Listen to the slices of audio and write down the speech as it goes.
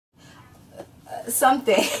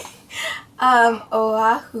something.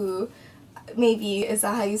 Oahu, maybe, is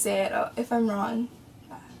that how you say it? Oh, if I'm wrong,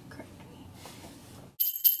 correct me.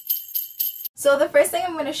 So the first thing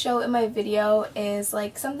I'm going to show in my video is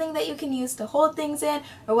like something that you can use to hold things in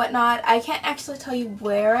or whatnot. I can't actually tell you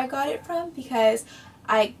where I got it from because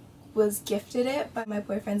I was gifted it by my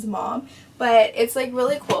boyfriend's mom, but it's like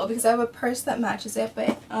really cool because I have a purse that matches it.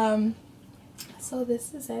 But so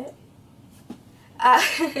this is it.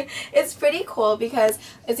 It's pretty cool because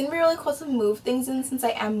it's gonna be really cool to move things in since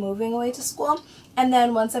I am moving away to school, and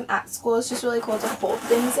then once I'm at school it's just really cool to hold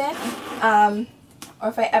things in, or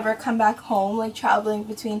if I ever come back home, like traveling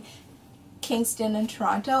between Kingston and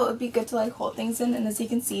Toronto, it would be good to like hold things in. And as you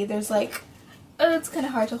can see, there's like, it's kind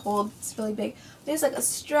of hard to hold, it's really big. There's like a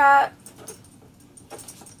strap.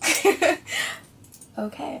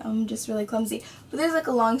 Okay, I'm just really clumsy, but there's like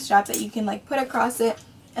a long strap that you can like put across it.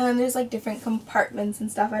 And then there's like different compartments and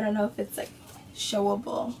stuff. I don't know if it's like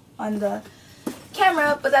showable on the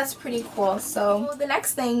camera, but that's pretty cool. So the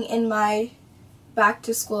next thing in my back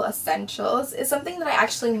to school essentials is something that I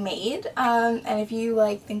actually made. And if you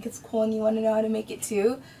like think it's cool and you want to know how to make it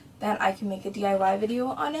too, then I can make a DIY video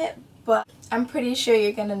on it. But I'm pretty sure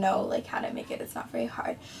you're gonna know like how to make it. It's not very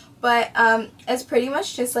hard. But it's pretty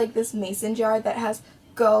much just like this mason jar that has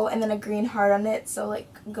go and then a green heart on it. So like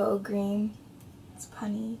go green.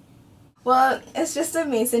 Punny. Well, it's just a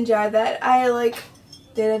mason jar that I like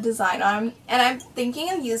did a design on, and I'm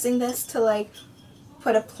thinking of using this to like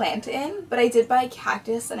put a plant in, but I did buy a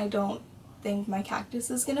cactus and I don't think my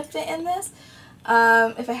cactus is gonna fit in this.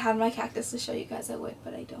 If I had my cactus to show you guys I would,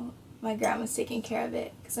 but I don't. My grandma's taking care of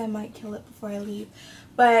it because I might kill it before I leave.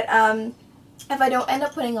 But if I don't end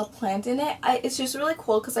up putting a plant in it, it's just really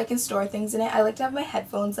cool because I can store things in it. I like to have my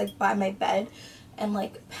headphones like by my bed and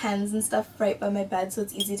like pens and stuff right by my bed so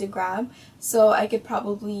it's easy to grab, so I could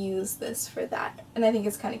probably use this for that, and I think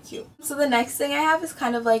it's kind of cute. So the next thing I have is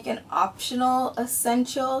kind of like an optional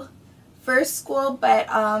essential for school, but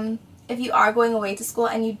if you are going away to school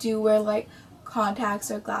and you do wear like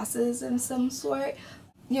contacts or glasses in some sort,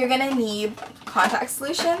 you're gonna need contact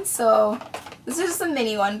solutions. So this is just a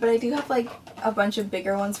mini one, but I do have like a bunch of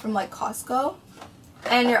bigger ones from like Costco,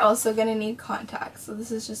 and you're also gonna need contacts. So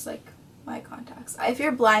this is just like my contacts. If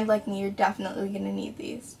you're blind like me, you're definitely gonna need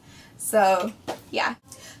these. So yeah.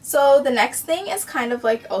 So the next thing is kind of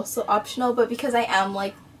like also optional, but because I am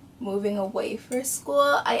like moving away for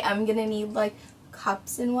school, I am gonna need like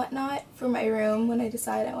cups and whatnot for my room when I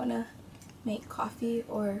decide I want to make coffee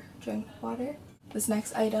or drink water. This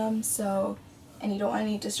next item, and you don't want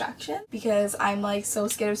any distraction because I'm like so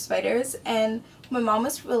scared of spiders, and my mom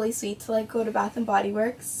was really sweet to like go to Bath and Body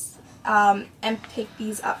Works and pick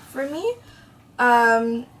these up for me,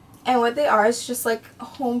 and what they are is just like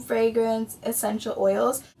home fragrance essential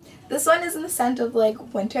oils. This one is in the scent of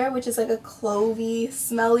like winter, which is like a clovey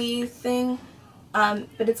smelly thing,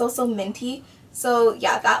 but it's also minty. So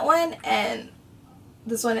yeah, that one, and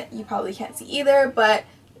this one you probably can't see either, but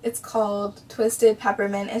it's called Twisted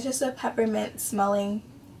Peppermint. It's just a peppermint smelling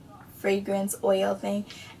fragrance oil thing.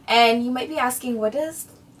 And you might be asking, what does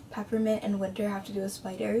peppermint and winter have to do with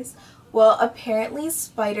spiders? Well, apparently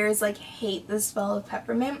spiders like hate the smell of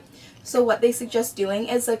peppermint, so what they suggest doing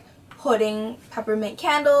is like putting peppermint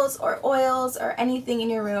candles or oils or anything in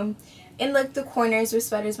your room in like the corners where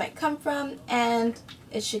spiders might come from, and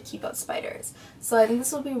it should keep out spiders. So I think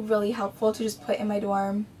this will be really helpful to just put in my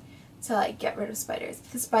dorm to like get rid of spiders,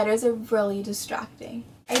 because spiders are really distracting.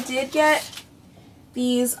 I did get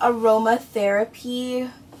these aromatherapy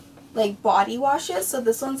like body washes. So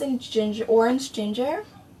this one's in orange ginger.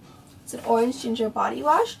 It's an orange ginger body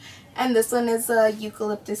wash, and this one is a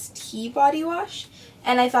eucalyptus tea body wash.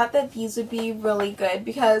 And I thought that these would be really good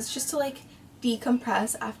because just to like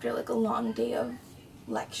decompress after like a long day of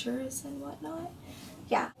lectures and whatnot.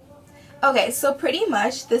 Yeah. Okay, so pretty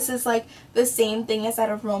much this is like the same thing as that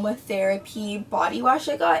aromatherapy body wash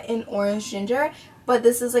I got in orange ginger, but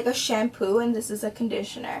this is like a shampoo and this is a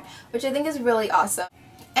conditioner, which I think is really awesome.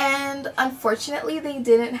 And unfortunately they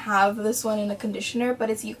didn't have this one in a conditioner,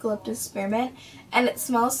 but it's eucalyptus spearmint, and it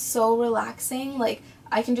smells so relaxing. Like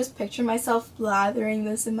I can just picture myself lathering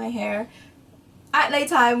this in my hair at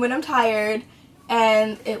nighttime when I'm tired,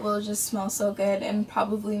 and it will just smell so good and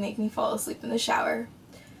probably make me fall asleep in the shower.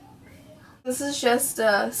 This is just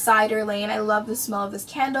a Cider Lane. I love the smell of this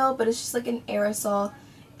candle, but it's just like an aerosol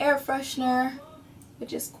air freshener,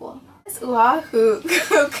 which is cool. It's Oahu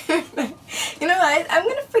coconut. You know what? I'm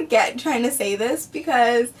gonna forget trying to say this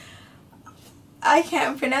because I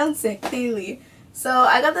can't pronounce it clearly. So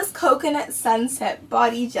I got this Coconut Sunset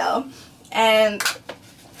body gel, and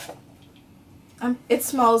It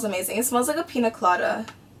smells amazing. It smells like a pina colada.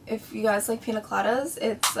 If you guys like pina coladas,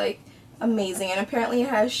 it's like amazing. And apparently it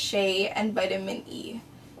has shea and vitamin E,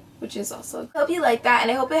 which is also. I hope you like that,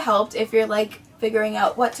 and I hope it helped if you're like figuring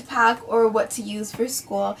out what to pack or what to use for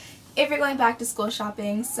school if you're going back to school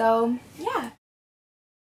shopping. So yeah.